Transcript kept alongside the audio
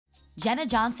Jenna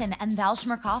Johnson and Val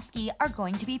Chmerkovskiy are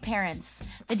going to be parents.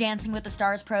 The Dancing with the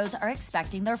Stars pros are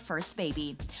expecting their first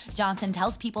baby. Johnson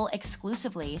tells People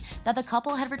exclusively that the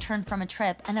couple had returned from a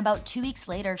trip, and about 2 weeks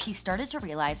later, she started to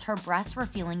realize her breasts were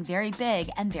feeling very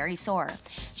big and very sore.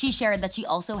 She shared that she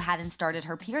also hadn't started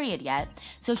her period yet,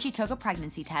 so she took a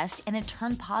pregnancy test and it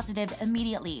turned positive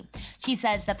immediately. She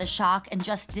says that the shock and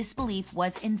just disbelief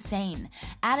was insane,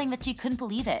 adding that she couldn't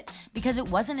believe it because it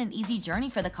wasn't an easy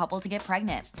journey for the couple to get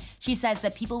pregnant. She says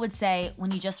that people would say,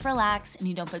 when you just relax and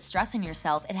you don't put stress on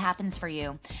yourself, it happens for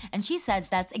you. And she says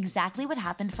that's exactly what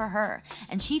happened for her,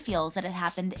 and she feels that it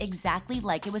happened exactly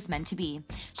like it was meant to be.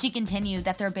 She continued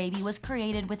that their baby was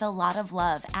created with a lot of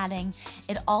love, adding,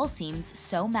 "It all seems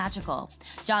so magical."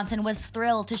 Johnson was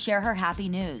thrilled to share her happy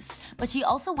news, but she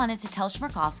also wanted to tell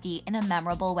Chmerkovskiy in a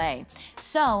memorable way.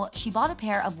 So she bought a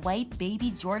pair of white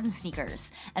baby Jordan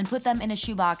sneakers and put them in a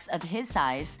shoebox of his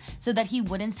size so that he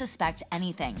wouldn't suspect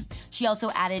anything. She also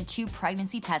added 2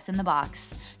 pregnancy tests in the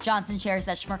box. Johnson shares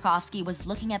that Chmerkovskiy was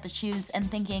looking at the shoes and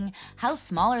thinking, how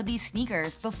small are these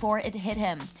sneakers, before it hit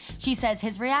him. She says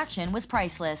his reaction was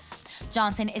priceless.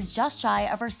 Johnson is just shy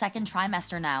of her second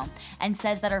trimester now and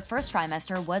says that her first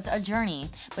trimester was a journey,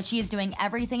 but she is doing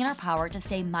everything in her power to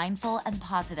stay mindful and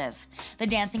positive. The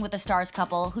Dancing with the Stars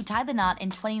couple, who tied the knot in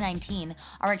 2019,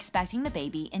 are expecting the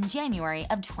baby in January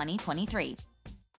of 2023.